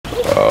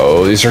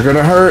Oh, these are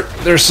gonna hurt.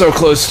 They're so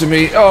close to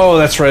me. Oh,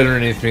 that's right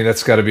underneath me.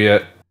 That's gotta be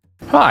it.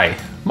 Hi,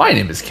 my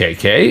name is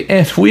KK,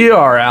 and we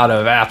are out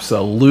of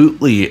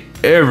absolutely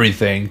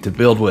everything to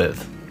build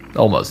with.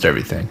 Almost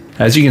everything.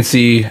 As you can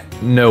see,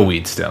 no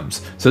weed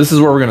stems. So this is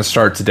where we're gonna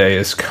start today,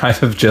 is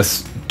kind of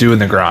just doing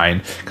the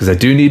grind, because I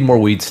do need more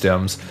weed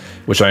stems,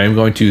 which I am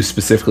going to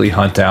specifically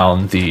hunt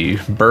down the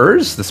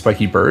burrs, the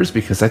spiky burrs,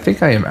 because I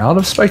think I am out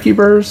of spiky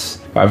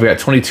burrs. I've got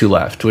 22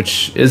 left,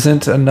 which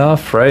isn't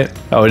enough, right?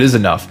 Oh, it is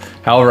enough.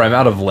 However, I'm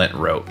out of lint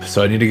rope,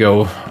 so I need to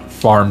go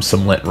farm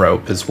some lint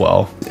rope as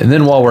well. And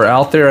then while we're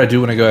out there, I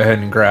do want to go ahead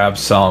and grab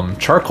some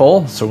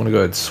charcoal. So I'm going to go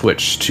ahead and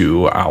switch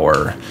to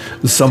our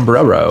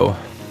sombrero,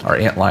 our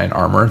antlion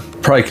armor.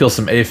 Probably kill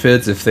some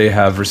aphids if they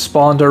have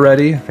respawned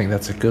already. I think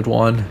that's a good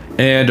one.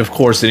 And of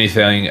course,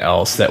 anything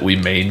else that we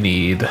may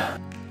need.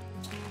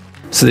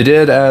 So they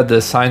did add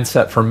the sign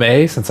set for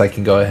May. Since I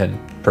can go ahead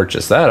and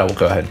purchase that, I will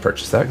go ahead and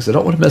purchase that because I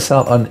don't want to miss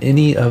out on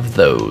any of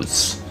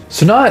those.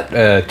 So not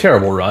a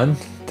terrible run.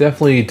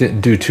 Definitely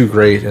didn't do too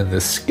great in the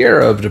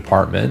scarab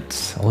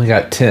department. Only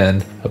got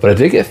 10, but I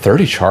did get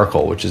 30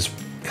 charcoal, which is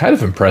kind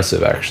of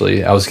impressive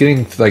actually. I was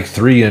getting like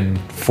 3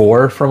 and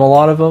 4 from a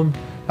lot of them.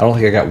 I don't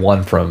think I got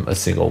 1 from a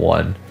single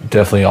one.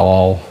 Definitely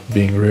all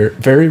being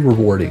very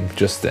rewarding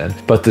just then.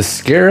 But the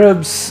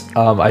scarabs,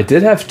 I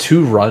did have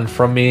 2 run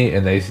from me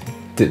and they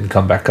didn't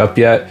come back up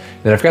yet.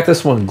 And I've got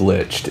this one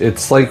glitched.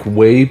 It's like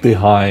way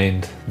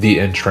behind the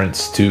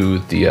entrance to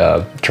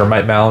the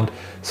termite mound.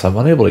 So I'm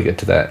unable to get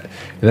to that.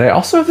 And then I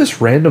also have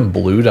this random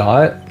blue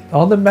dot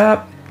on the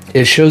map.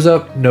 It shows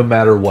up no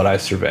matter what I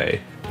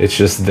survey. It's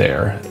just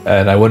there.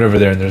 And I went over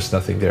there and there's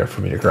nothing there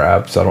for me to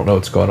grab. So I don't know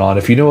what's going on.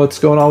 If you know what's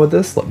going on with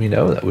this, let me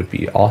know. That would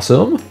be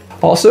awesome.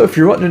 Also, if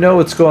you're wanting to know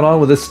what's going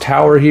on with this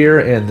tower here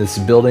and this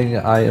building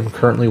I am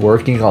currently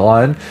working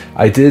on,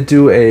 I did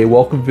do a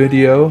welcome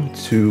video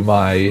to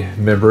my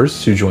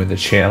members who joined the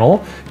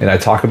channel, and I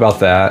talk about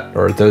that,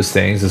 or those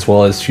things, as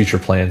well as future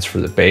plans for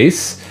the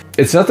base.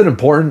 It's nothing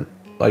important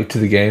like to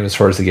the game as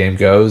far as the game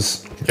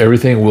goes.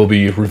 Everything will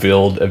be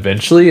revealed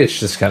eventually. It's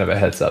just kind of a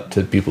heads up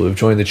to people who've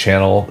joined the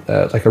channel,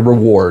 like a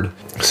reward.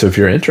 So if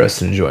you're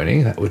interested in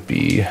joining, that would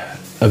be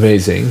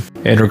amazing.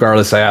 And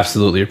regardless, I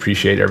absolutely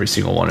appreciate every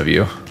single one of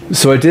you.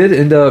 So I did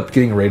end up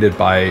getting raided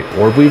by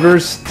orb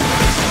weavers.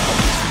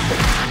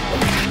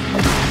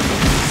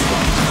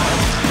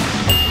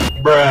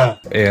 Bruh.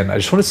 And I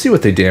just want to see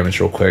what they damage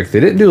real quick. They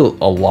didn't do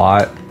a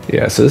lot.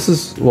 Yeah, so this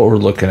is what we're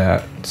looking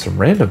at. Some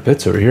random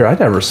bits over here. I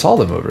never saw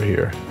them over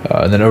here.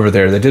 And then over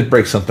there, they did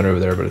break something over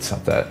there, but it's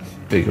not that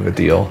big of a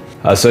deal.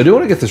 So I do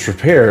want to get this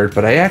repaired,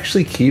 but I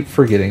actually keep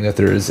forgetting that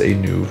there is a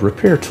new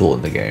repair tool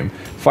in the game.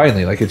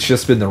 Finally, like it's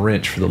just been the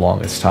wrench for the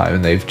longest time,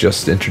 and they've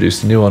just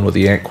introduced a new one with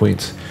the ant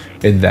queens.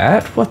 And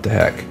that, what the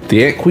heck?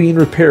 The ant queen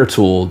repair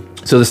tool.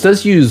 So this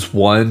does use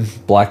 1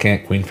 black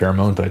ant queen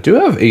pheromone, but I do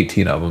have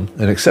 18 of them.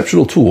 An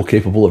exceptional tool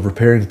capable of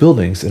repairing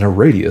buildings in a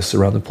radius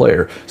around the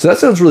player. So that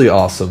sounds really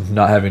awesome,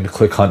 not having to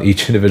click on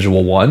each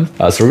individual one.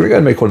 So we're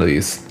gonna make one of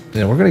these,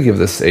 and we're gonna give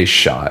this a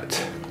shot.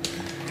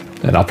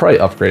 And I'll probably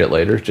upgrade it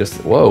later.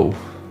 Just, whoa.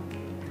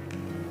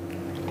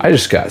 I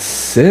just got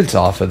sent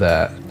off of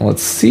that.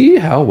 Let's see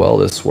how well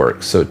this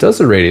works. So it does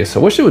a radius. I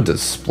wish it would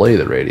display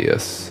the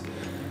radius.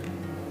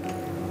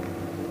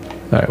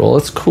 All right, well,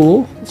 that's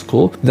cool. That's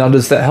cool. Now,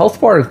 does that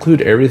health bar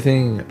include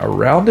everything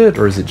around it,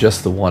 or is it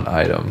just the one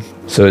item?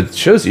 So it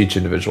shows each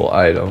individual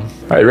item.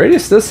 All right,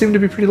 radius does seem to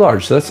be pretty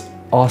large, so that's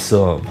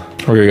awesome.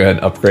 We're gonna go ahead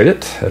and upgrade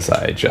it, as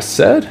I just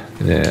said,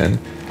 and then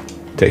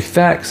take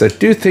that, because I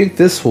do think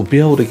this will be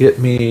able to get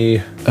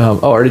me... oh,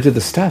 I already did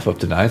the staff up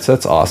to 9, so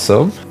that's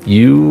awesome.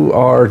 You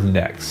are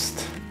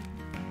next.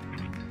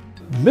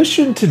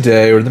 Mission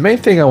today, or the main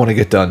thing I want to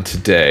get done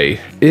today,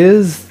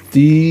 is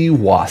the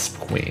Wasp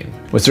Queen.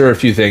 Which there are a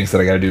few things that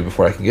I gotta do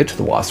before I can get to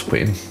the Wasp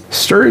Queen.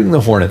 Stirring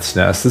the Hornet's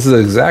Nest. This is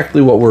exactly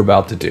what we're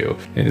about to do.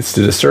 And it's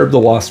to disturb the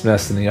wasp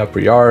nest in the upper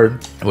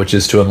yard, which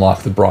is to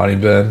unlock the Brawny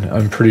bin,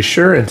 I'm pretty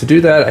sure. And to do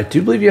that, I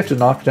do believe you have to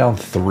knock down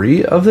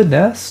 3 of the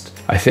nest.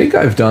 I think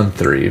I've done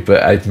 3,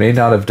 but I may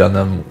not have done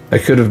them. I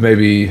could have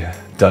maybe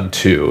done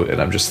 2, and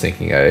I'm just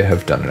thinking I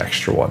have done an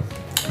extra one.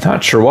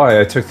 Not sure why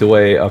I took the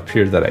way up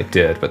here that I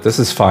did, but this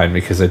is fine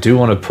because I do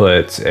want to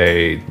put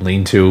a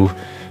lean-to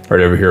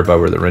right over here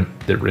above where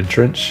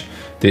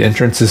the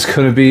entrance is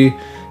going to be.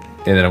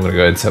 And then I'm going to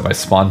go ahead and set my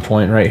spawn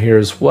point right here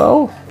as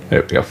well.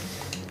 There we go.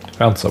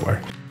 Found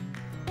somewhere.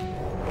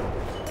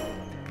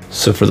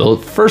 So for the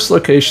first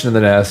location in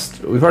the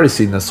nest, we've already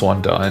seen this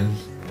one done,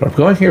 but I'm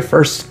going here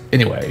first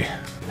anyway.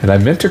 And I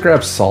meant to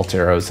grab salt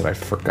arrows and I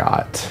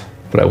forgot,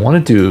 but I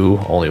want to do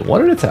only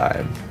 1 at a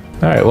time.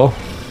 All right, well,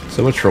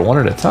 so much for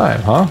 1 at a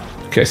time, huh?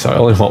 Okay, so I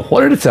only want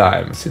 1 at a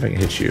time. Let's see if I can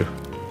hit you.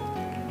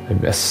 I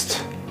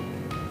missed.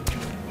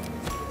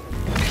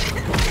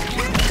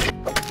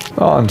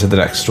 On to the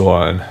next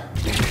one.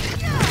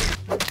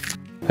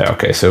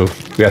 Okay, so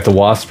we got the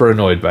wasp are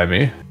annoyed by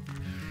me.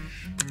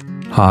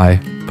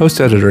 Hi,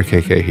 post editor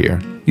KK here.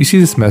 You see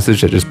this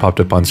message that just popped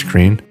up on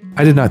screen?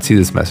 I did not see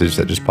this message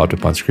that just popped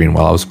up on screen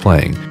while I was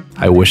playing.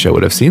 I wish I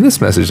would have seen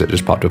this message that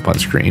just popped up on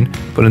screen,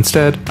 but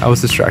instead, I was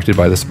distracted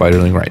by the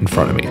spiderling right in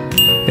front of me.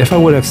 If I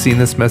would have seen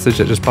this message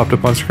that just popped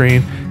up on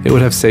screen, it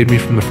would have saved me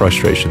from the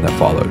frustration that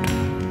followed.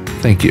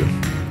 Thank you,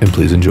 and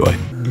please enjoy.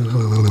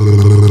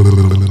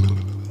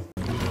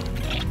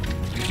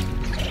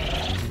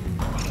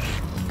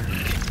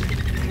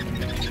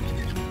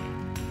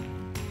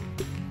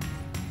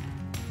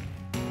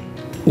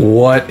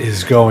 What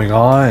is going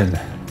on?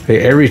 Hey,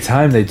 every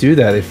time they do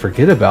that, they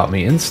forget about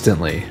me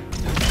instantly.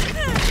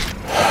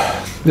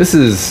 This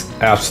is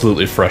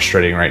absolutely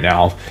frustrating right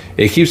now.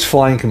 It keeps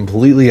flying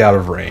completely out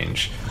of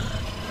range.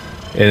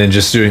 And then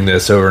just doing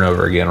this over and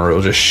over again, or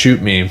it'll just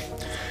shoot me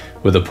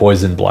with a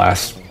poison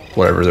blast,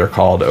 whatever they're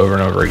called, over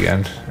and over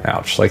again.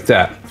 Ouch, like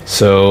that.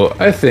 So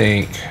I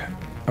think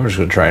I'm just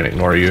gonna try and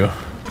ignore you.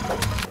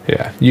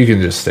 Yeah, you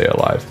can just stay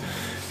alive.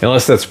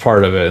 Unless that's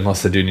part of it,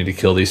 unless I do need to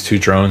kill these 2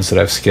 drones that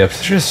I've skipped.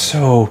 They're just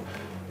so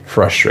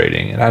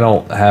frustrating, and I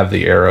don't have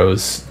the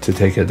arrows to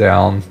take it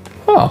down.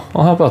 Oh,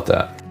 well, how about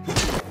that?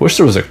 Wish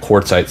there was a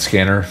quartzite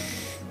scanner.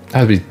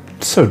 That'd be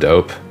so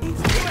dope.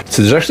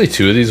 So there's actually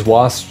 2 of these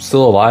wasps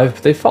still alive,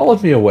 but they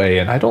followed me away,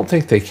 and I don't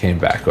think they came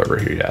back over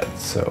here yet.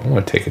 So I'm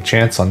gonna take a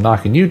chance on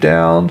knocking you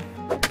down.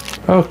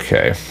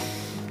 Okay.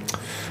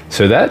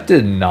 So that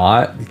did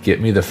not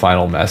get me the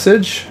final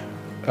message.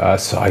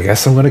 So I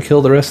guess I'm gonna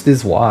kill the rest of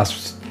these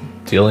wasps,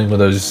 dealing with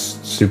those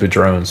stupid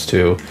drones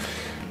too.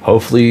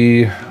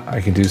 Hopefully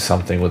I can do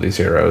something with these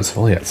arrows. I've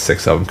only got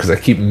 6 of them because I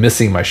keep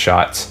missing my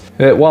shots.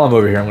 While I'm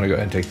over here, I'm gonna go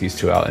ahead and take these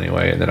 2 out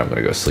anyway, and then I'm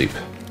gonna go sleep.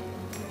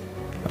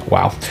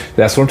 Wow,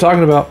 that's what I'm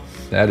talking about.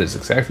 That is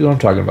exactly what I'm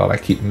talking about. I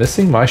keep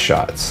missing my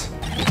shots.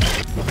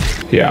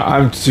 Yeah,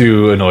 I'm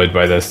too annoyed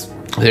by this.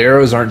 The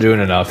arrows aren't doing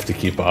enough to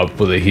keep up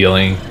with the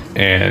healing,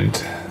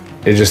 and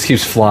it just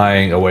keeps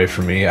flying away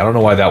from me. I don't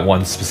know why that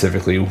one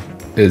specifically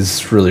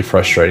is really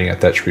frustrating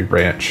at that tree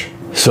branch.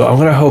 So I'm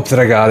gonna hope that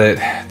I got it.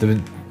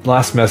 The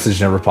last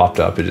message never popped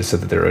up. It just said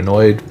that they're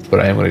annoyed,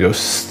 but I am gonna go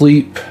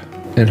sleep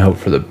and hope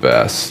for the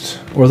best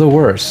or the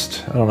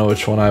worst. I don't know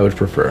which one I would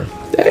prefer.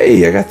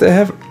 Hey, I got the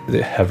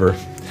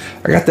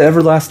I got the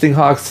everlasting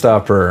hog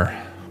stopper.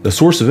 The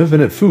source of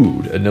infinite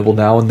food. A nibble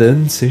now and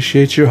then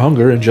satiates your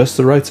hunger in just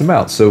the right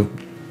amount. So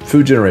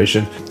food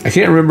generation. I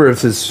can't remember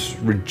if this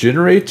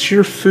regenerates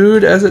your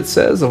food as it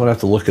says. I'm gonna have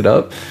to look it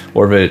up,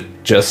 or if it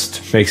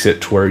just makes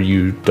it to where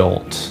you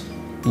don't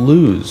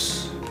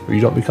lose, or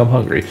you don't become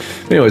hungry.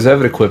 Anyways, I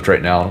have it equipped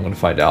right now. I'm gonna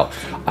find out.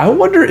 I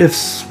wonder if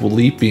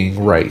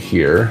sleeping right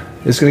here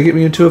is gonna get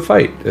me into a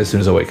fight as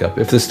soon as I wake up,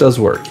 if this does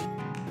work.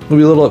 I'll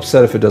be a little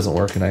upset if it doesn't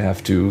work and I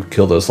have to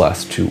kill those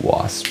last 2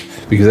 wasps,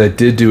 because I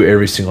did do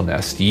every single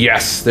nest.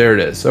 Yes, there it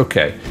is.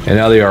 Okay, and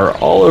now they are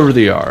all over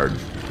the yard.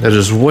 That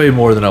is way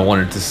more than I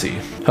wanted to see.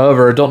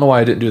 However, I don't know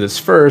why I didn't do this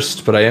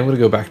first, but I am going to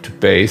go back to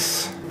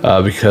base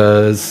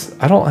because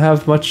I don't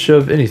have much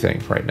of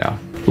anything right now.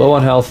 Low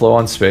on health, low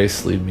on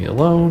space, leave me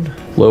alone.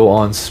 Low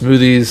on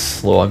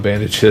smoothies, low on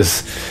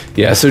bandages.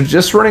 Yeah, so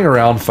just running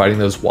around fighting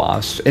those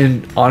wasps,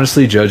 and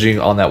honestly, judging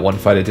on that one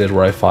fight I did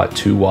where I fought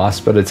 2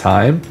 wasps at a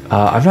time,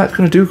 I'm not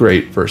going to do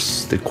great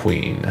versus the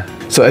queen.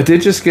 So I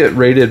did just get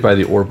raided by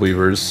the orb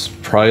weavers,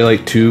 probably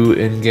like 2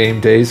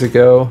 in-game days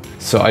ago.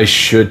 So I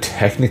should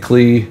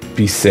technically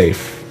be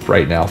safe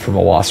right now from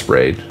a wasp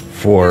raid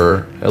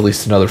for at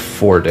least another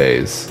 4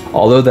 days.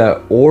 Although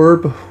that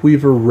orb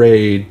weaver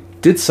raid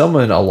did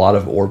summon a lot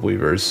of orb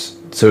weavers,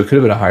 so it could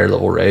have been a higher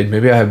level raid.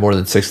 Maybe I have more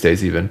than 6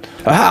 days even.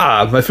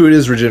 Aha! My food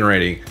is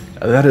regenerating.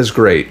 That is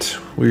great.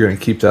 We're gonna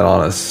keep that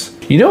on us.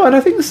 You know, and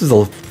I think this is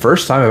the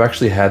first time I've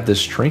actually had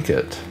this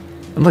trinket.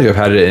 I don't think I've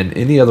had it in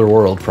any other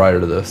world prior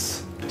to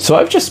this. So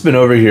I've just been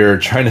over here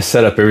trying to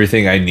set up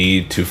everything I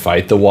need to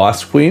fight the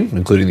wasp queen,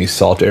 including these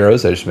salt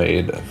arrows I just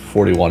made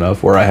 41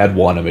 of, where I had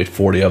 1, I made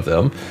 40 of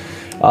them.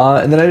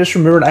 And then I just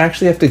remembered I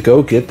actually have to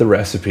go get the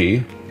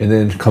recipe and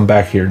then come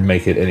back here and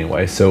make it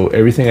anyway. So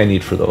everything I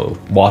need for the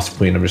wasp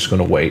queen, I'm just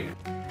gonna wait.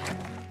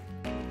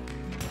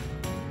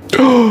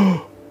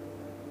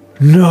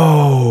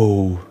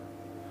 No!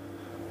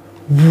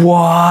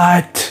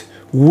 What?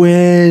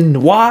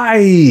 When?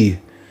 Why?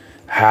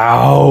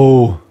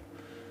 How?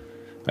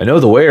 I know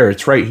the where,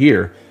 it's right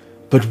here.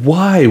 But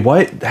why?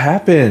 What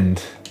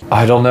happened?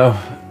 I don't know.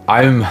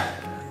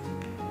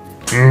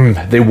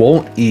 They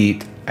won't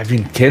eat. I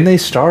mean, can they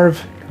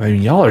starve? I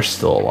mean, y'all are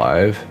still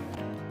alive.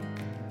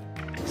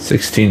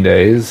 16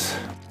 days.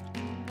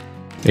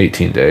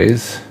 18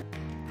 days.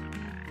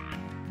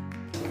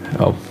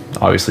 Oh,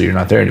 obviously you're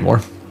not there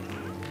anymore.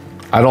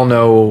 I don't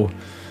know.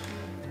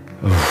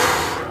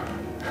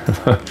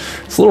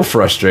 It's a little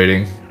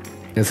frustrating.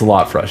 It's a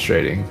lot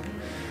frustrating.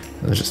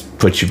 Let's just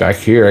put you back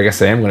here. I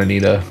guess I am going to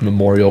need a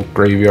memorial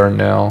graveyard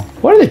now.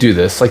 Why do they do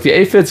this? Like, the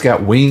aphid's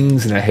got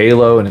wings and a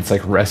halo, and it's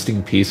like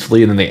resting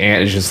peacefully, and then the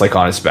ant is just like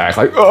on its back,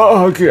 like,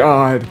 oh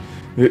god,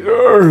 it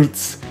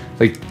hurts.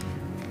 Like,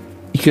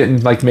 you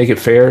couldn't like make it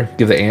fair?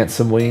 Give the ant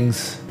some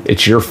wings?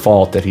 It's your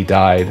fault that he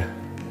died.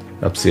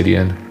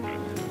 Obsidian.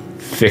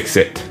 Fix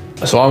it.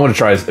 So I'm going to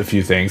try a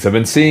few things. I've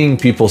been seeing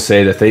people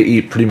say that they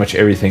eat pretty much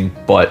everything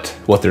but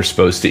what they're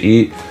supposed to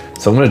eat.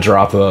 So I'm going to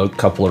drop a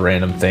couple of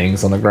random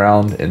things on the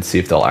ground and see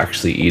if they'll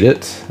actually eat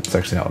it. That's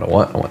actually not what I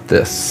want. I want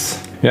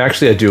this. Yeah,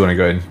 actually I do want to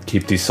go ahead and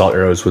keep these salt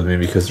arrows with me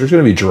because there's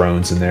going to be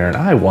drones in there and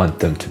I want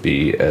them to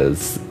be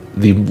as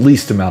the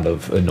least amount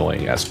of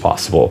annoying as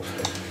possible.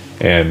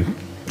 And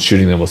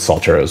shooting them with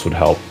salt arrows would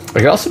help. I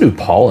could also do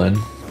pollen.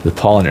 The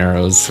pollen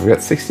arrows. I've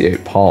got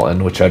 68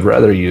 pollen, which I'd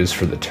rather use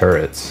for the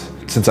turrets.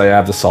 Since I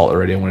have the salt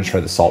already, I'm going to try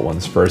the salt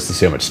ones first to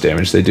see how much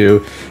damage they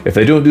do. If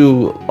they don't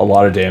do a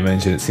lot of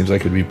damage and it seems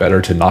like it would be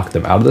better to knock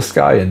them out of the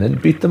sky and then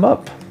beat them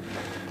up,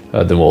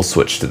 then we'll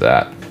switch to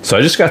that. So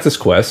I just got this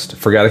quest.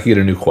 Forgot I could get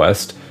a new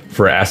quest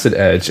for Acid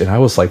Edge, and I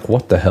was like,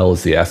 what the hell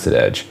is the Acid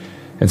Edge?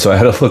 And so I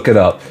had to look it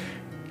up.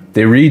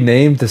 They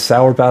renamed the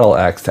Sour Battle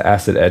Axe to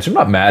Acid Edge. I'm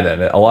not mad at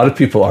it. A lot of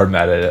people are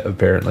mad at it,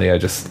 apparently. I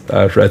just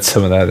read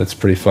some of that. It's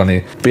pretty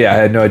funny. But yeah, I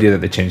had no idea that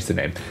they changed the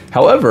name.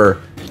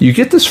 However, you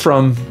get this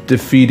from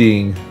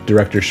defeating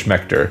Director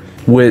Schmechter,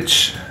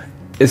 which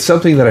is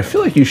something that I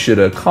feel like you should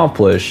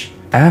accomplish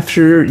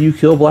after you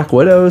kill Black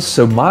Widows.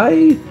 So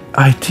my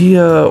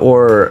idea,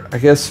 or I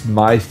guess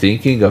my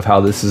thinking of how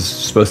this is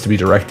supposed to be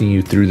directing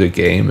you through the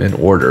game in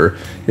order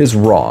is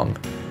wrong.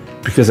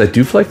 Because I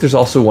do feel like there's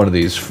also one of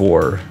these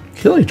for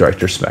killing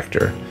Director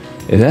Schmechter,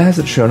 and that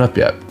hasn't shown up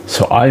yet.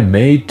 So I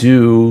may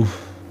do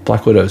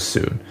Black Widow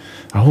soon.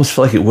 I almost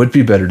feel like it would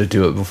be better to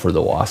do it before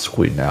the Wasp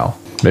Queen now.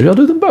 Maybe I'll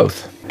do them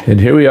both. And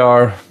here we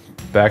are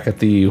back at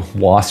the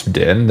Wasp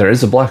Den. There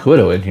is a Black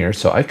Widow in here,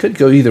 so I could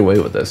go either way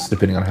with this,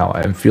 depending on how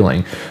I am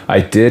feeling.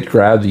 I did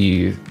grab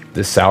the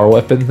sour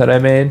weapon that I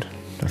made.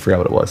 I forgot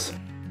what it was.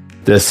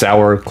 The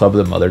Sour Club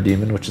of the Mother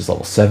Demon, which is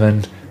level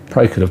 7.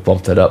 Probably could have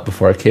bumped that up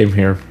before I came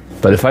here.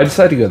 But if I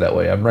decide to go that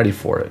way, I'm ready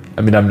for it.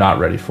 I mean, I'm not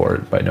ready for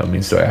it. By no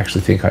means do I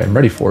actually think I am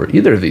ready for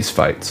either of these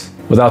fights.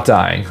 Without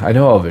dying, I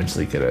know I'll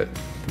eventually get it,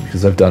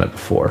 because I've done it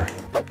before.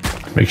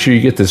 Make sure you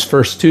get this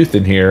first tooth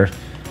in here.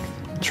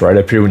 It's right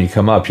up here when you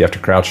come up. You have to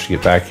crouch to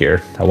get back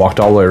here. I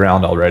walked all the way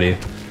around already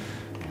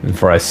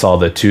before I saw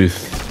the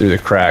tooth through the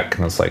crack,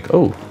 and I was like,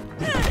 oh.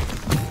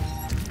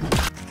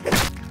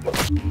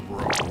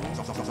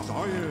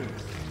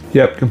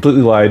 Yep,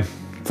 completely lied.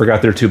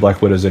 Forgot there are 2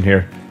 Black Widows in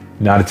here.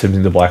 Not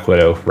attempting the Black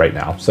Widow right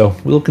now. So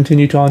we'll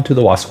continue on to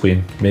the Wasp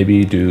Queen.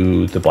 Maybe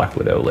do the Black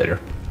Widow later.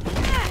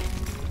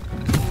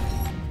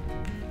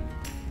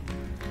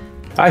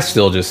 I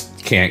still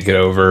just can't get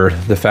over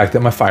the fact that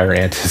my fire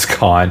ant is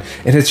gone.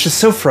 And it's just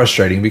so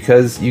frustrating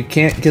because you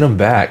can't get them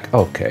back.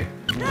 Okay.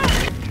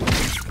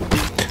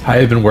 I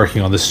have been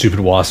working on this stupid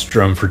wasp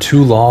drum for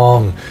too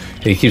long.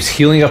 And he keeps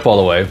healing up all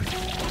the way,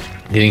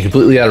 getting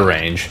completely out of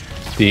range.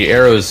 The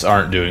arrows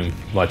aren't doing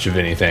much of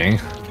anything.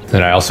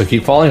 Then I also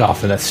keep falling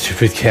off in that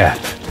stupid gap.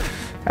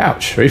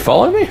 Ouch, are you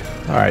following me?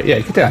 All right, yeah,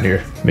 get down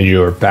here. I mean,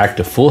 you're back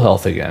to full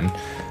health again.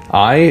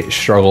 I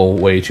struggle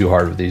way too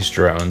hard with these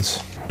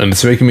drones, and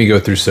it's making me go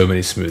through so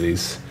many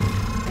smoothies.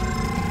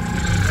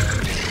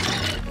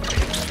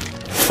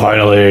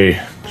 Finally,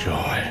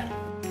 joy.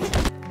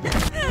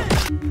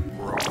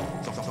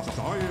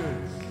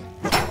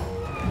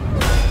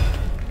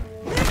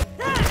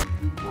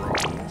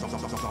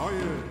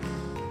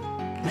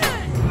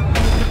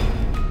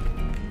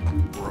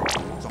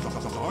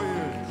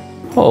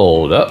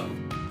 Hold up.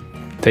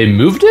 They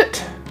moved it?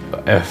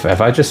 Have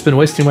I just been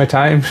wasting my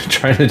time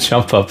trying to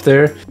jump up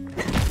there?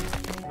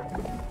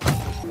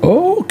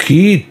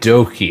 Okie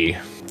dokie.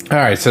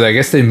 Alright, so I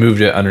guess they moved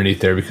it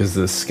underneath there because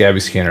the Scabby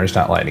scanner is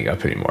not lighting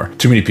up anymore.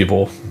 Too many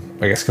people,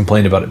 I guess,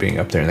 complained about it being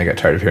up there and they got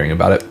tired of hearing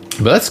about it.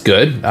 But that's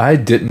good. I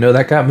didn't know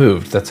that got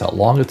moved. That's how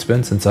long it's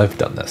been since I've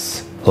done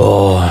this.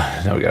 Oh,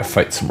 now we gotta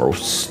fight some more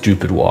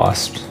stupid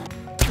wasps.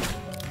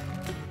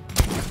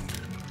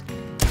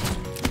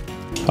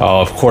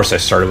 Oh, of course I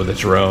started with a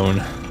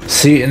drone.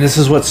 See, and this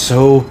is what's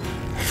so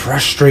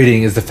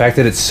frustrating is the fact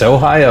that it's so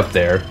high up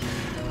there.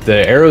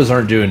 The arrows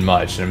aren't doing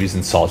much, and I'm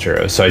using salt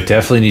arrows, so I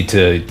definitely need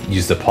to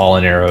use the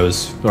pollen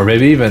arrows, or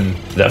maybe even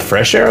the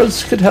fresh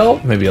arrows could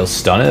help. Maybe I'll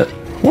stun it.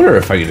 I wonder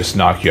if I could just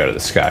knock you out of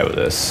the sky with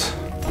this.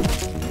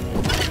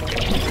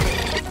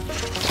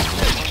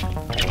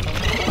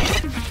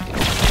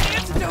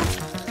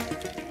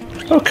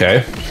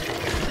 Okay.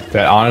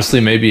 That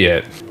honestly may be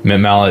it.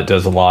 Mint Mallet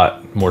does a lot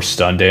more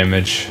stun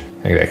damage.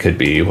 I think that could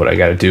be what I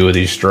gotta do with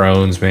these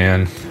drones,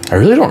 man. I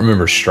really don't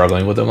remember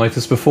struggling with them like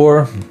this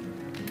before,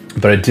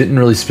 but I didn't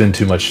really spend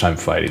too much time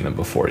fighting them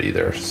before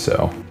either,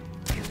 so.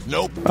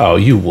 Nope. Oh,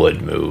 you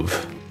would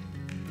move.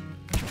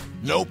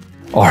 Nope.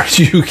 Are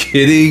you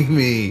kidding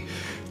me?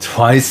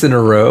 Twice in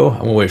a row? I'm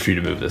gonna wait for you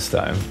to move this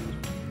time.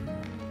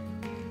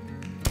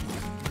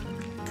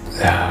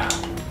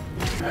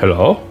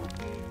 Hello?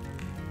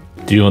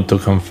 Do you want to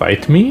come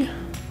fight me?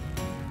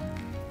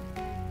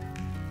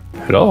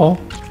 Hello?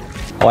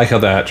 I like how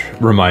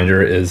that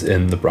reminder is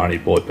in the Brawny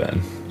bullet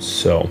bin.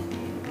 So,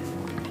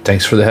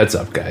 thanks for the heads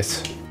up,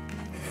 guys.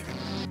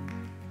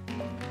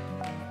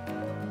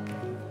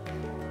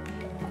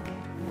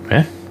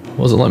 Eh,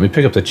 wasn't letting me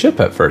pick up the chip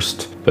at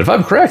first. But if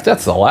I'm correct,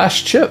 that's the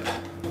last chip.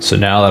 So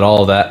now that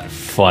all of that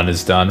fun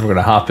is done. We're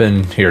gonna hop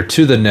in here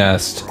to the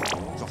nest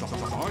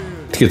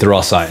to get the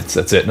raw science.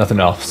 That's it, nothing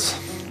else.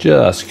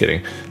 Just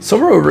kidding.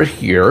 Somewhere over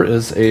here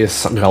is a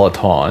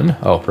skeleton.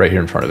 Oh, right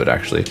here in front of it,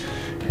 actually.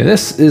 And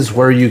this is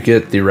where you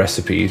get the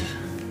recipe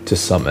to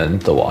summon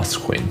the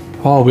Wasp Queen.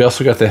 Oh, we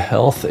also got the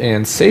health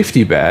and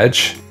safety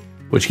badge,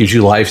 which gives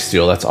you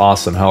lifesteal. That's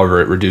awesome.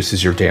 However, it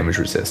reduces your damage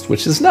resist,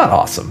 which is not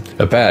awesome.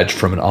 A badge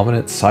from an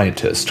eminent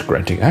scientist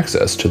granting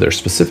access to their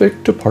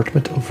specific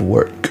department of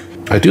work.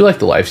 I do like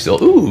the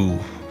lifesteal. Ooh,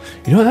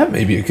 you know, that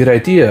may be a good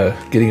idea.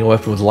 Getting a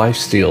weapon with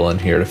lifesteal in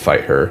here to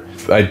fight her.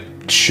 I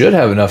should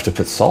have enough to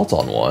put salt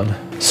on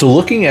one. So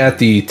looking at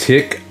the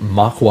Tick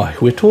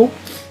Makwahuitl,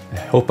 I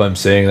hope I'm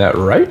saying that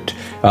right.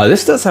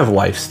 This does have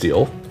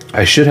lifesteal.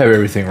 I should have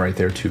everything right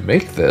there to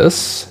make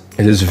this.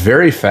 It is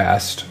very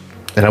fast.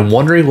 And I'm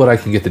wondering what I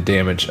can get the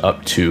damage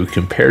up to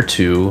compared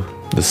to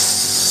the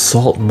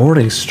Salt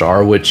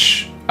Morningstar,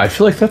 which I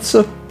feel like that's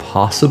a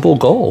possible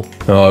goal.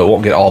 No, it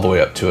won't get all the way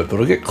up to it, but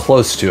it'll get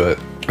close to it.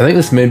 I think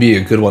this may be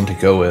a good one to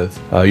go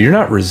with. You're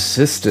not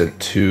resistant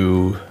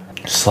to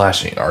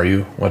slashing, are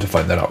you? I want to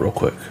find that out real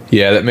quick.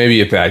 Yeah, that may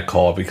be a bad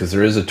call because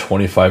there is a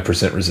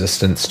 25%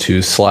 resistance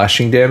to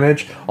slashing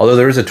damage, although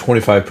there is a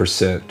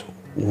 25%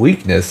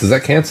 weakness. Does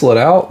that cancel it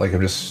out? Like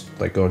I'm just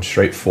like going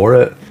straight for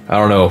it? I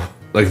don't know.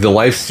 Like the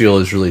lifesteal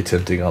is really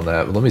tempting on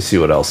that, but let me see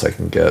what else I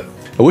can get.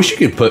 I wish you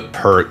could put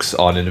perks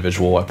on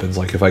individual weapons.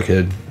 Like if I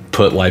could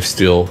put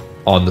lifesteal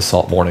on the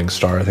Salt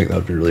Morningstar, I think that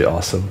would be really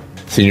awesome.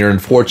 So you're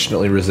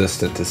unfortunately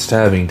resistant to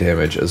stabbing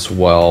damage as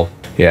well.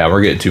 Yeah,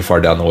 we're getting too far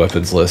down the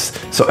weapons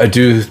list. So I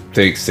do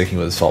think sticking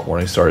with the Salt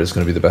Morningstar is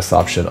going to be the best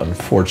option,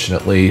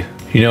 unfortunately.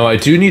 You know, I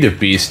do need a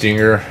bee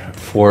stinger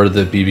for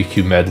the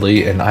BBQ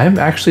medley, and I'm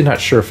actually not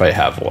sure if I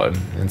have one.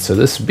 And so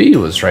this bee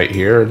was right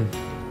here and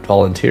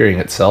volunteering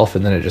itself,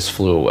 and then it just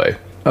flew away.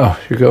 Oh,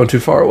 you're going too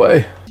far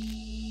away.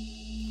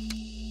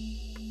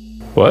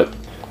 What?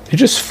 It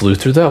just flew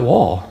through that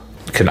wall.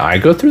 Can I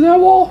go through that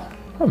wall?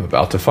 I'm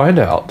about to find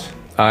out.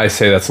 I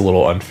say that's a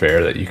little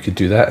unfair that you could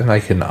do that, and I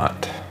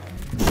cannot.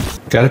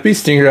 Got a bee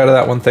stinger out of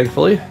that one,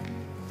 thankfully.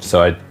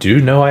 So I do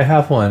know I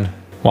have one.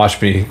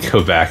 Watch me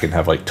go back and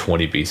have like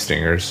 20 bee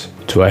stingers.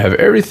 Do I have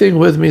everything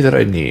with me that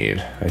I need?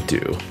 I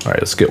do. All right,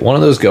 let's get one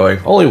of those going.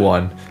 Only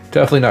one.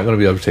 Definitely not going to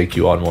be able to take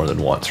you on more than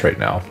once right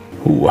now.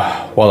 Ooh,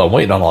 while I'm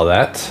waiting on all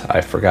that,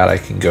 I forgot I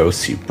can go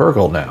see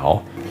Burgle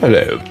now.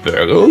 Hello,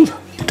 Burgle.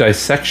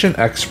 Dissection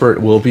Expert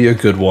will be a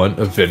good one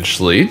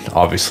eventually.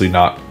 Obviously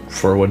not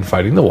for when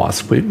fighting the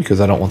Wasp Queen,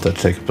 because I don't want that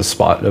to take up a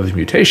spot of the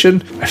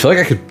mutation. I feel like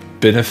I could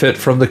benefit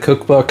from the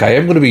cookbook. I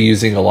am going to be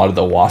using a lot of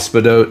the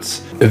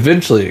waspidotes.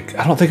 Eventually,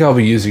 I don't think I'll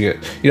be using it.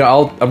 You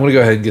know, I'm going to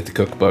go ahead and get the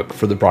cookbook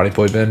for the Brawny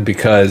Boy bin,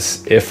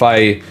 because if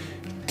I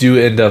do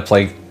end up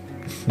like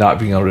not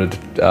being able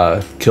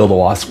to kill the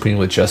Wasp Queen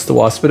with just the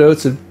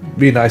waspidotes, it'd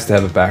be nice to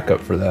have a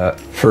backup for that,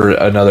 for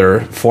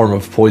another form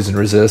of poison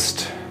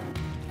resist.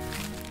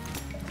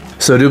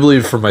 So I do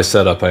believe for my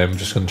setup, I am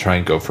just going to try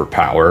and go for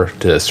power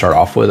to start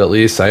off with at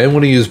least. I am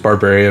going to use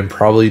Barbarian,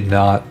 probably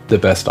not the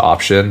best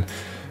option,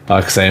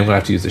 because I am going to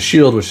have to use a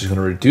shield, which is going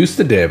to reduce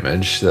the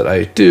damage that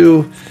I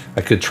do.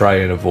 I could try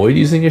and avoid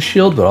using a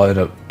shield, but I'll end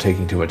up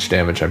taking too much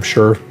damage, I'm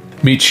sure.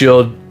 Meat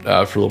Shield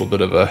for a little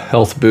bit of a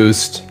health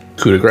boost.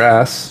 Coup de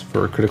Grace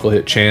for a critical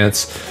hit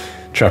chance.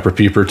 Trapper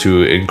Peeper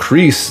to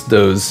increase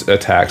those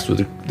attacks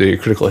with the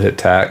critical hit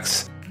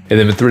tax. And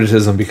then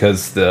Mithridatism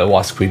because the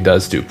Wasp Queen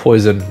does do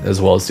poison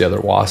as well as the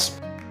other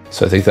wasp.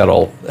 So I think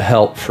that'll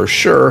help for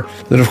sure.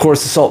 Then of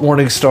course the Salt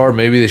Morningstar,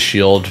 maybe the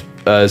shield.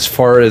 As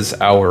far as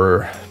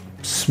our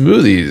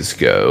smoothies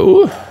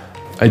go,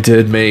 I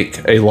did make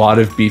a lot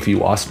of beefy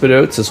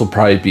waspidotes. This will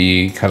probably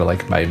be kind of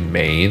like my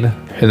main.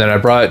 And then I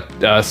brought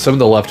some of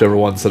the leftover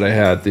ones that I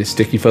had, the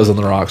Sticky Fuzz on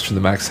the Rocks for the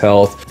max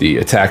health, the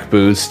attack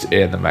boost,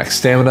 and the max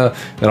stamina.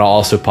 And I'll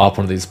also pop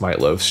one of these Might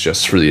Loaves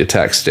just for the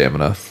attack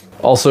stamina.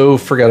 Also,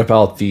 forgot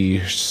about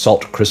the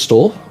Salt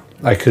Crystal.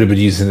 I could have been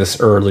using this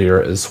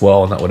earlier as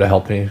well, and that would have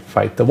helped me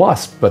fight the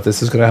Wasp. But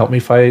this is going to help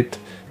me fight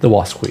the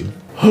Wasp Queen.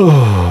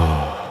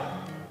 I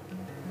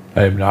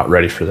am not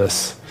ready for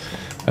this.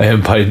 I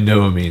am by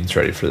no means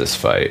ready for this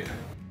fight.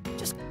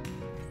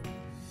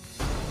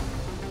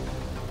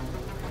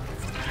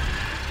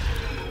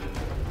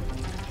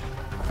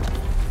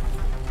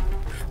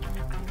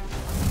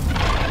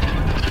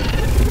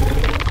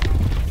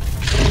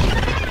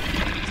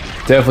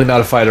 Definitely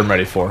not a fight I'm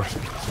ready for.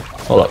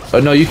 Hold up. Oh,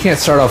 no, you can't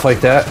start off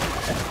like that.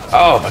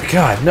 Oh my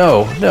god,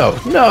 no, no,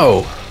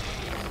 no.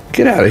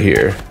 Get out of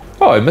here.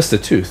 Oh, I missed a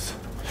tooth.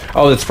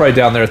 Oh, that's probably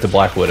down there at the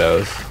Black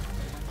Widows.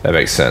 That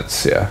makes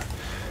sense, yeah.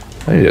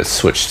 I need to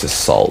switch to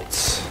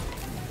salts.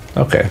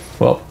 Okay,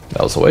 well,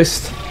 that was a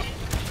waste.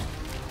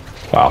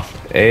 Wow,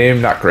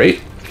 aim not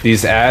great.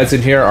 These ads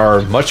in here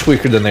are much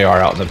weaker than they are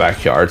out in the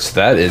backyard, so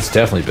that is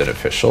definitely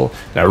beneficial.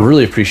 And I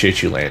really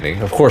appreciate you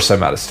landing. Of course,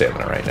 I'm out of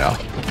stamina right now.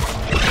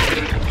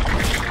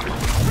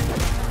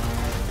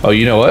 Oh,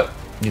 you know what?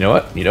 You know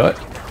what? You know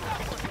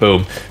what?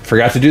 Boom.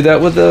 Forgot to do that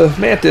with the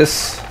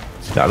Mantis.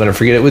 Not gonna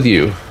forget it with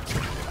you.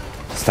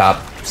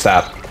 Stop,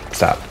 stop,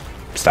 stop,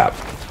 stop.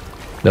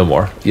 No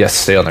more. Yes,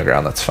 stay on the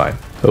ground. That's fine.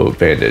 Oh,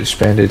 bandage.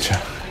 Bandage.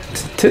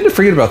 Tend to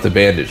forget about the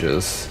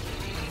bandages.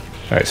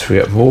 All right, so we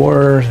got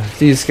more of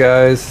these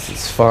guys.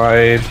 It's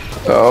fine.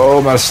 Oh,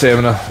 I'm out of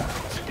stamina.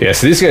 Yeah,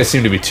 so these guys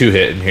seem to be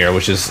 2-hit in here,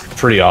 which is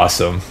pretty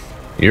awesome.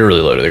 You're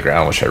really low to the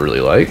ground, which I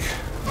really like.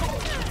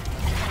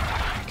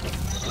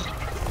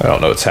 I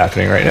don't know what's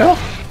happening right now.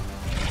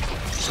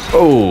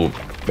 Oh,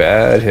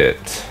 bad hit.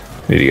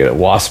 Need to get a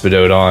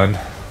waspidote on.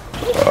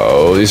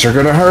 Oh, these are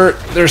gonna hurt.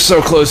 They're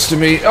so close to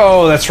me.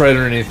 Oh, that's right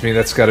underneath me.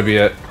 That's gotta be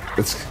it.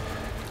 It's...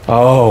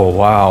 Oh,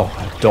 wow.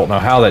 I don't know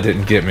how that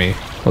didn't get me.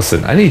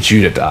 Listen, I need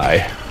you to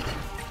die.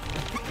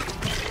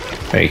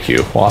 Thank you.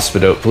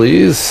 Waspidote,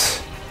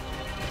 please.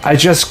 I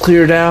just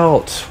cleared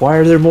out. Why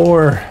are there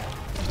more?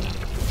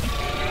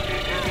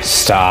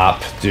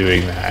 Stop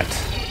doing that.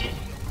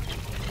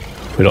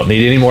 We don't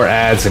need any more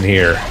ads in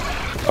here.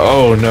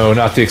 Oh no,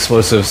 not the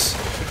explosives.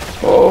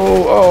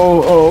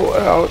 Oh,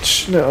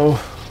 ouch, no.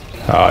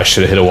 Oh, I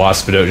should have hit a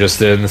waspidote just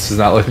then. This is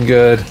not looking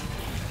good.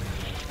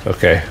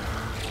 Okay.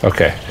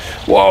 Okay.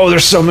 Whoa,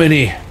 there's so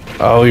many.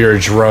 Oh, you're a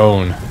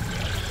drone.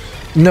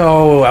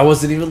 No, I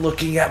wasn't even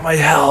looking at my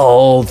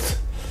health.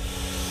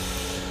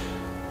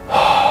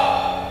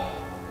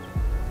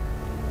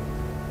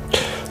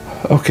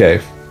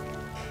 Okay.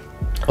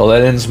 Well,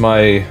 that ends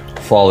my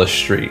flawless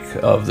streak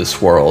of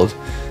this world.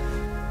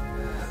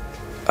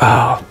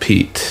 Oh,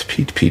 Pete.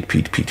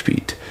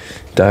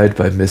 Died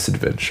by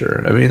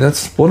misadventure. I mean,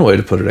 that's one way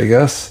to put it, I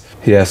guess.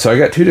 Yeah, so I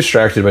got too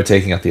distracted by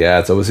taking out the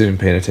ads. I wasn't even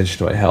paying attention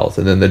to my health.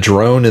 And then the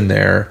drone in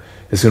there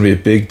is going to be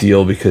a big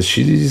deal because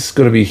she's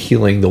going to be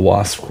healing the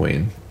Wasp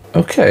Queen.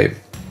 Okay.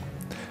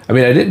 I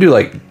mean, I didn't do,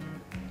 like,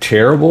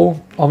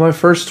 terrible on my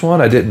first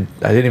one. I didn't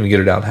even get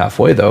her down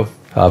halfway, though.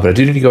 But I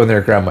do need to go in there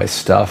and grab my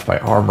stuff. My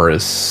armor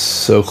is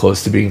so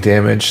close to being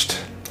damaged.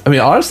 I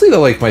mean, honestly,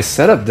 though, like, my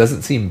setup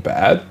doesn't seem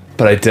bad.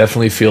 But I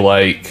definitely feel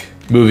like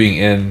moving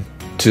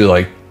into,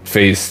 like,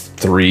 phase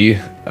 3,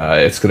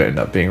 it's going to end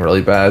up being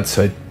really bad.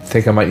 So I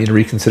think I might need to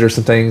reconsider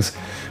some things,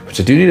 which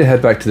I do need to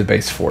head back to the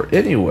base for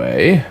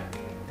anyway.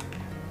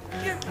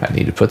 I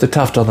need to put the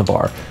tuft on the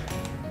bar.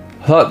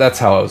 Thought that's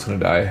how I was going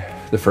to die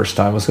the first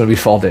time. It was going to be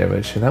fall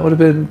damage, and that would have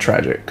been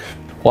tragic.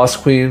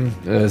 Wasp Queen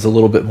is a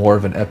little bit more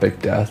of an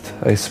epic death,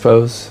 I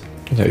suppose.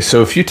 Okay,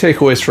 so a few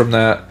takeaways from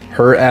that.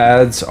 Her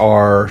ads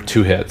are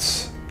 2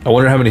 hits. I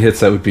wonder how many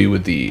hits that would be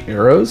with the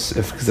arrows,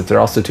 because if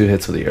they're also 2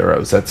 hits with the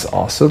arrows, that's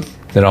awesome.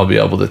 Then I'll be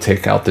able to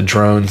take out the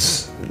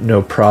drones,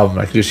 no problem.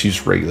 I can just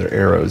use regular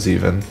arrows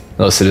even,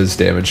 unless it is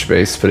damage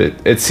based, but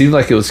it seemed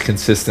like it was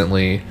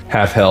consistently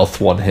half health,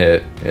 1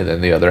 hit, and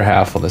then the other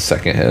half on the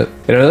second hit.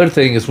 And another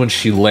thing is when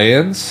she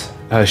lands,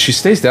 she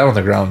stays down on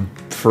the ground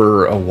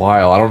for a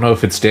while. I don't know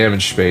if it's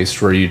damage based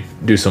where you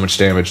do so much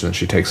damage and then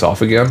she takes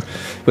off again,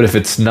 but if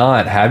it's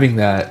not, having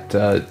that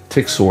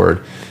tick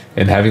sword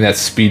and having that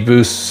speed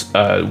boost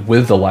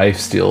with the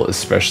lifesteal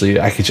especially,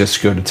 I could just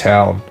go to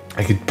town.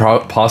 I could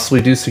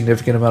possibly do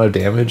significant amount of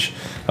damage.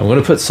 I'm going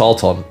to put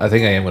salt on. I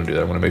think I am going to do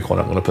that. I'm going to make one.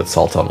 I'm going to put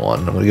salt on one.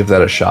 I'm going to give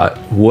that a shot.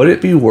 Would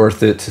it be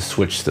worth it to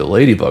switch to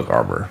ladybug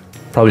armor?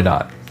 Probably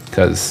not,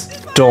 because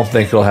don't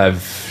think it'll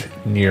have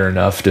near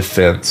enough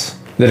defense.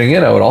 Then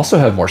again, I would also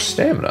have more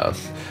stamina.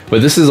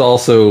 But this is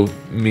also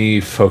me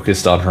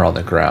focused on her on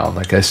the ground.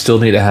 Like, I still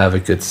need to have a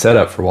good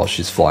setup for while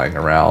she's flying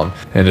around.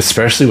 And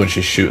especially when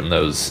she's shooting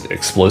those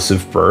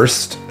explosive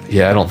bursts.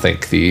 Yeah, I don't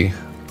think the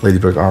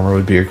ladybug armor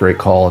would be a great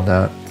call on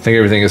that. I think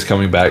everything is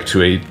coming back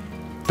to a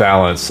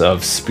balance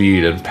of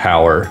speed and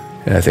power.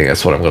 And I think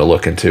that's what I'm going to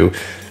look into.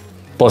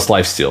 Plus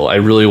lifesteal. I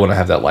really want to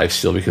have that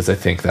lifesteal because I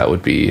think that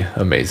would be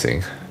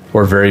amazing.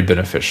 Or very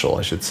beneficial,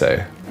 I should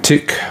say.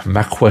 Tick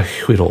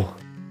Makwahuitl.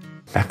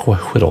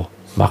 Makwahuitl.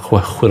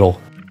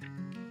 Makwahuitl.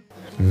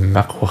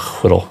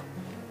 Makwahuitl.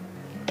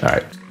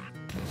 Alright.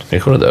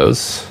 Make one of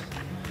those.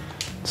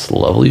 Let's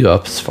level you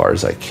up as far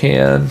as I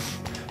can.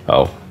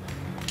 Oh.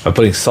 I'm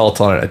putting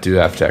salt on it. I do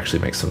have to actually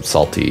make some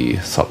salty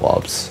salt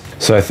lobs.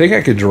 So I think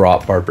I could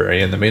drop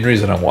Barbarian. The main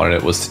reason I wanted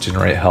it was to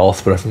generate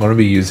health, but if I'm going to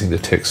be using the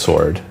Tick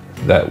Sword,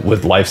 that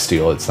with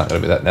lifesteal, it's not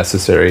going to be that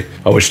necessary.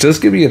 Oh, which does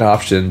give me an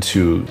option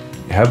to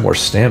have more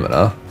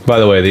stamina. By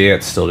the way, the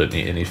ants still didn't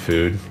eat any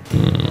food.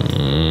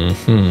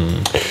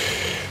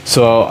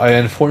 So I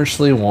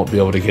unfortunately won't be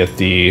able to get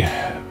the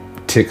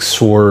Tick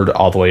Sword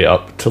all the way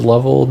up to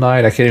level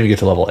 9. I can't even get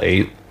to level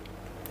 8.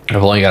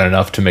 I've only got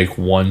enough to make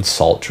 1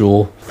 salt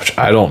jewel, which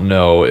I don't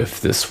know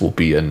if this will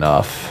be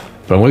enough.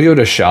 But I'm going to give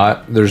it a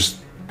shot. There's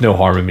no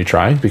harm in me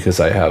trying because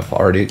I have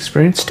already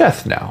experienced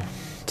death now.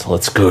 So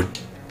let's go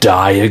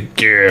die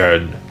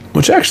again.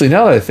 Which actually,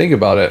 now that I think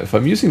about it, if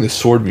I'm using the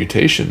sword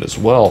mutation as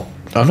well,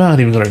 I'm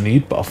not even going to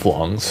need buff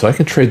lungs, so I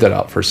can trade that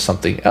out for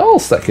something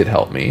else that could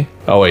help me.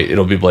 Oh wait,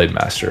 it'll be Blade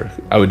Master.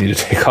 I would need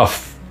to take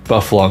off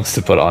buff lungs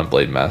to put on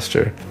Blade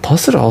Master.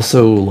 Plus it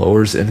also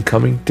lowers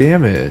incoming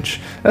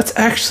damage. That's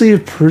actually a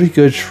pretty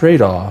good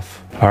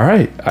trade-off.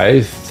 Alright,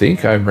 I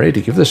think I'm ready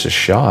to give this a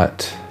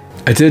shot.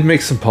 I did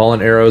make some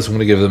pollen arrows. I'm going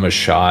to give them a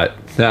shot.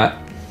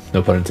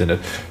 No pun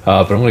intended.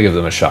 But I'm going to give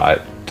them a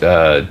shot.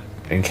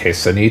 in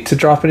case I need to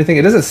drop anything.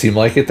 It doesn't seem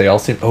like it. They all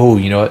seem... Oh,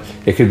 you know what?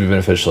 It could be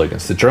beneficial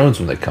against the drones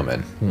when they come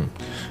in.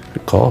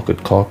 Good call,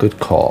 good call, good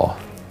call.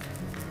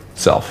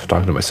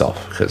 Talking to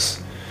myself,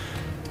 because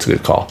it's a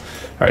good call.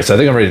 All right, so I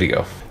think I'm ready to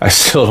go. I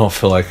still don't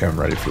feel like I'm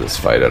ready for this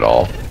fight at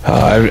all.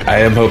 I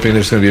am hoping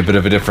there's going to be a bit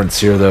of a difference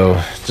here, though,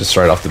 just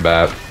right off the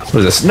bat. What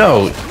is this?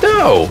 No!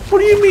 What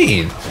do you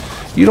mean?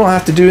 You don't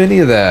have to do any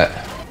of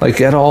that,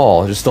 like, at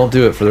all. Just don't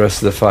do it for the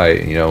rest of the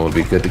fight. You know, we'll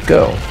be good to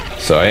go.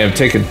 So I am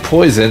taking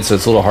poison, so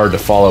it's a little hard to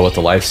follow what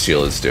the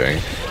lifesteal is doing.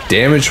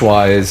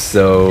 Damage-wise,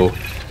 though,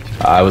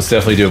 I was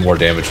definitely doing more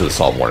damage with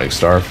Assault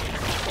Morningstar.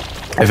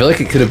 I feel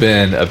like it could have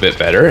been a bit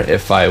better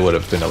if I would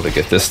have been able to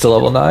get this to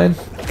level 9.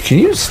 Can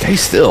you stay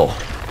still?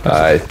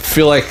 I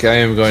feel like I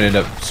am going to end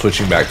up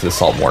switching back to the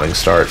Assault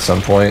Morningstar at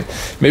some point.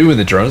 Maybe when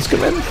the drones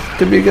come in,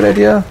 could be a good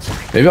idea.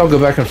 Maybe I'll go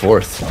back and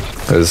forth,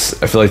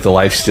 because I feel like the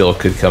lifesteal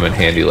could come in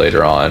handy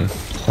later on.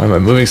 Why am I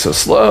moving so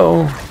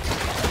slow?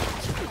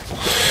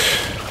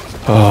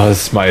 Oh,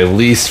 this is my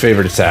least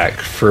favorite attack,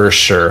 for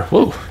sure.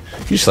 Whoa,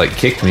 you just like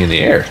kicked me in the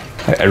air.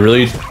 I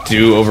really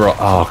do overall...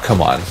 Oh,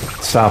 come on.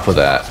 Stop with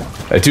that.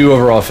 I do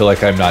overall feel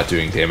like I'm not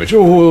doing damage.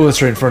 Oh,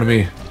 it's right in front of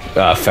me.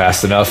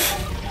 Fast enough.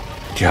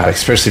 God,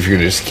 especially if you're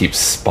going to just keep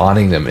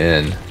spawning them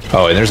in.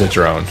 Oh, and there's a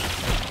drone.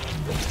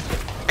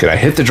 Can I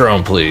hit the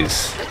drone,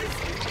 please?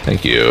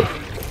 Thank you.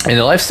 And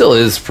the life still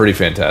is pretty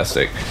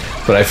fantastic.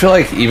 But I feel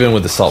like even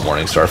with the Assault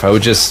Morningstar, if I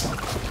would just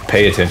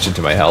pay attention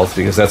to my health,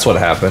 because that's what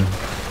happened.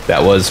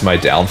 That was my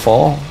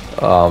downfall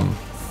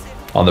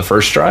on the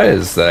first try,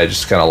 is that I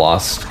just kind of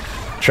lost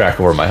track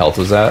of where my health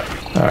was at.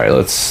 All right,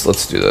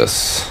 let's do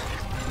this.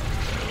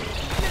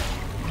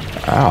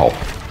 Ow.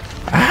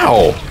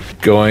 Ow.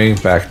 Going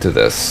back to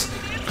this,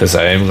 because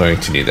I am going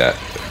to need that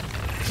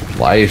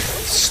life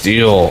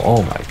steal.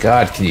 Oh my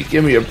god, can you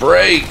give me a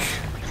break?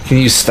 Can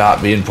you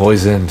stop being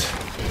poisoned?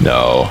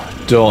 No,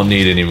 don't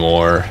need any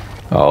more.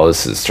 Oh,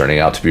 this is turning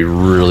out to be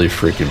really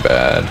freaking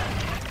bad.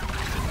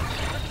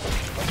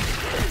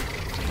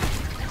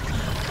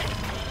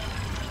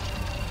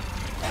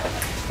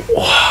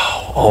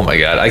 Wow. Oh my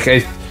god, like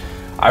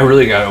I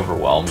really got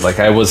overwhelmed. Like,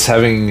 I was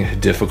having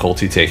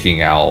difficulty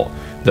taking out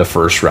the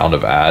first round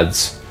of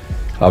ads.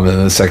 And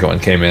then the second one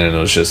came in and it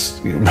was just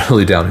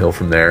really downhill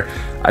from there.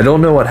 I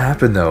don't know what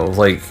happened though.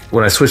 Like,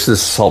 when I switched to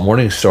this Assault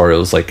Morningstar, it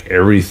was like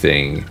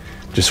everything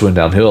just went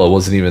downhill. It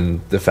wasn't even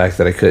the fact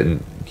that I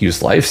couldn't use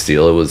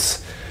lifesteal. It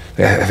was,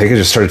 I think I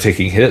just started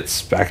taking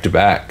hits back to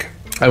back.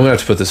 I'm gonna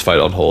have to put this fight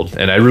on hold.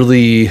 And I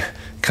really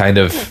kind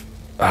of,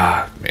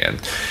 man.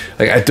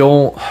 Like,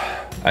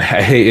 I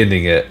hate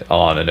ending it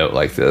on a note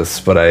like this,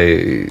 but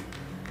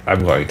I'm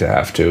going to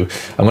have to.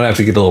 I'm going to have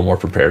to get a little more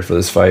prepared for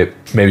this fight.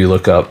 Maybe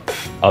look up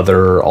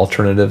other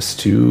alternatives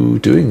to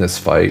doing this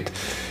fight.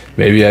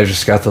 Maybe I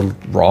just got the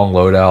wrong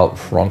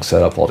loadout, wrong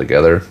setup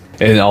altogether.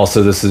 And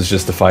also, this is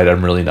just a fight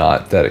I'm really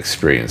not that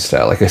experienced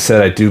at. Like I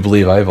said, I do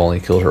believe I've only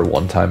killed her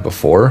one time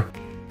before.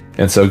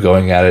 And so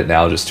going at it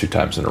now just 2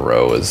 times in a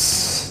row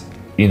is,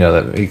 you know,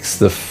 that makes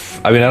the...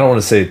 I mean, I don't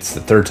want to say it's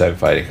the 3rd time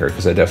fighting her,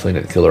 because I definitely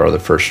didn't kill her on the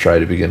first try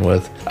to begin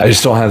with. I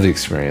just don't have the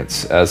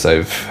experience as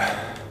I've...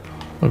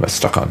 What am I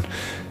stuck on?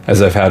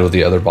 As I've had with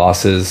the other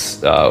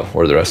bosses,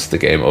 or the rest of the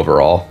game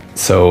overall.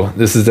 So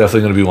this is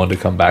definitely going to be one to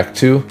come back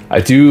to. I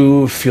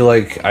do feel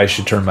like I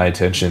should turn my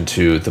attention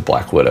to the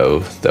Black Widow,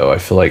 though. I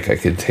feel like I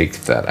could take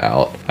that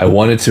out. I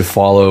wanted to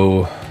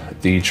follow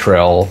the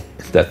trail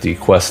that the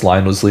quest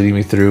line was leading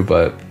me through,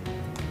 but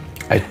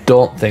I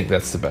don't think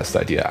that's the best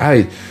idea.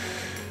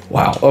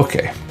 Wow,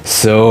 okay.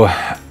 So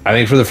I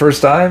think for the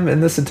first time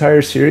in this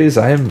entire series,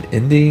 I am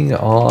ending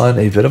on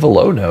a bit of a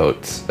low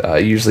note.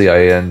 Usually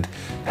I end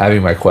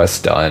having my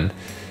quest done,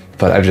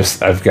 but I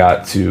think I've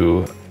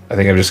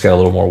just got a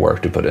little more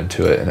work to put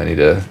into it, and I need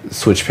to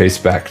switch pace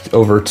back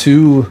over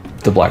to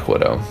the Black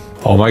Widow.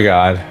 Oh my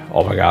god,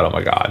 oh my god, oh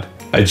my god.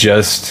 I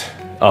just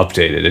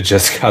updated. It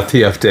just got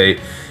the update.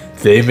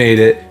 They made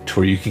it to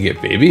where you can get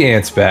baby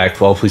ants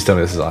back. Well, please tell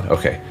me this is on.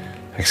 Okay,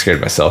 I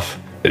scared myself.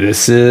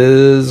 This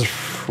is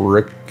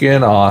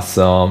freaking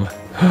awesome.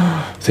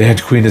 The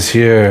Ant Queen is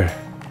here.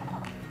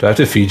 Do I have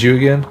to feed you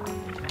again?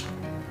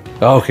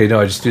 Oh, okay, no,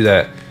 I just do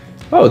that.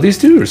 Oh, these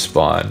do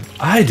respawn.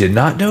 I did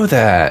not know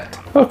that.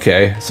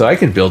 Okay, so I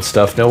can build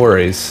stuff, no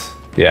worries.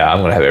 Yeah,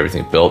 I'm gonna have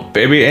everything built.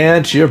 Baby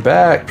ants, you're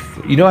back.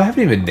 You know, I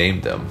haven't even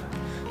named them.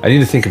 I need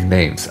to think of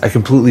names. I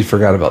completely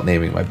forgot about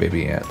naming my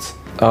baby ants.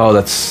 Oh,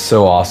 that's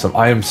so awesome.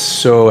 I am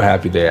so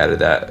happy they added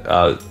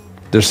that.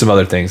 There's some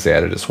other things they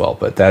added as well,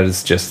 but that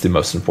is just the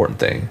most important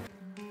thing,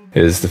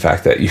 is the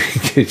fact that you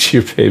can get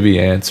your baby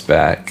ants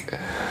back.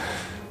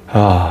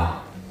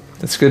 Ah,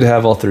 it's good to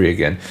have all 3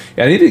 again.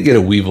 Yeah, I need to get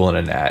a weevil and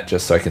a gnat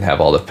just so I can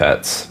have all the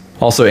pets.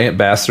 Also, Ant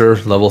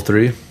Bastard, level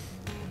 3.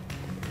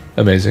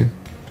 Amazing.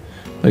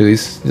 Look at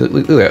these.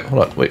 Look at that.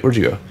 Hold on. Wait, where'd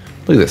you go?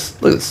 Look at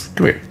this. Look at this.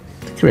 Come here.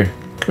 Come here.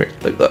 Come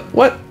here. Look.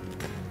 What?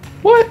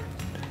 What?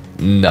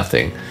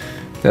 Nothing.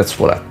 That's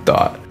what I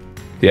thought.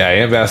 Yeah,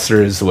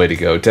 Ambassador is the way to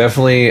go.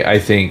 Definitely, I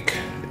think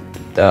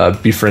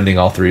befriending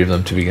all 3 of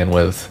them to begin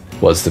with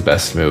was the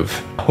best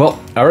move.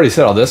 Well, I already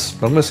said all this,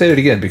 but I'm going to say it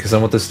again because I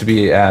want this to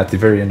be at the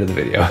very end of the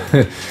video.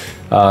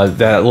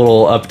 That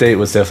little update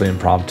was definitely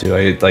impromptu.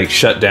 I like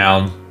shut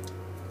down.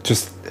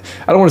 Just,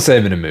 I don't want to say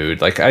I'm in a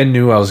mood. Like, I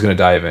knew I was going to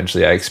die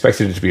eventually. I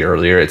expected it to be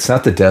earlier. It's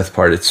not the death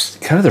part. It's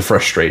kind of the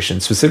frustration,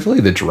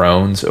 specifically the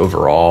drones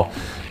overall,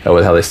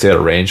 with how they stay out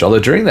of range. Although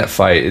during that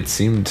fight, it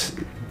seemed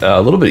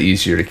a little bit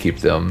easier to keep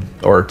them,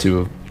 or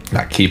to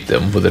not keep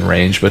them within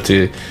range, but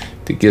to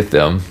get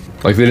them.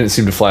 Like, they didn't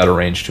seem to fly out of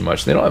range too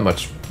much. They don't have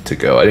much to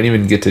go. I didn't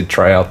even get to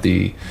try out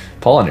the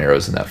pollen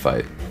arrows in that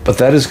fight. But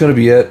that is going to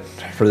be it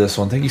for this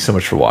one. Thank you so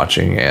much for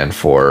watching and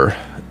for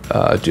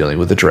dealing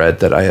with the dread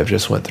that I have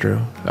just went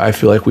through. I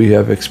feel like we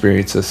have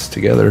experienced this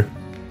together,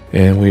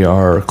 and we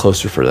are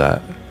closer for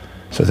that.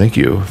 So thank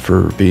you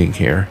for being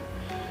here.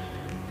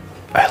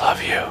 I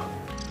love you.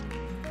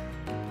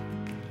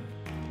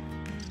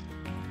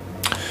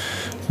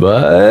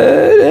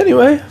 But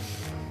anyway,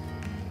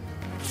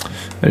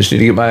 I just need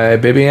to get my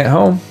baby aunt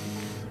home,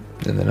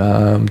 and then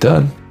I'm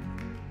done.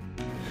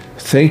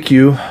 Thank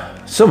you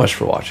so much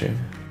for watching.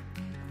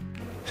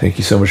 Thank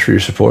you so much for your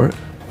support.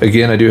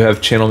 Again, I do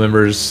have channel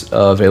members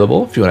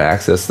available if you want to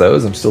access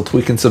those. I'm still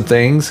tweaking some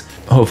things.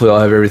 Hopefully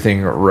I'll have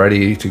everything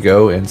ready to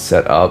go and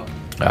set up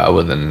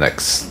within the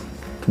next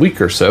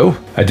week or so.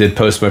 I did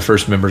post my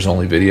first members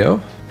only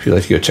video. If you'd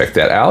like to go check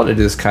that out, it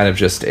is kind of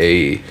just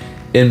a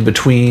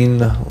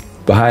in-between,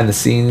 behind the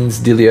scenes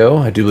dealio.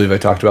 I do believe I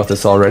talked about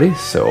this already,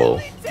 so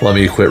let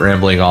me quit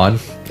rambling on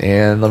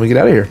and let me get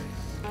out of here.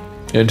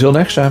 Until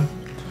next time,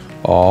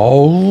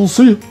 I'll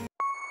see you.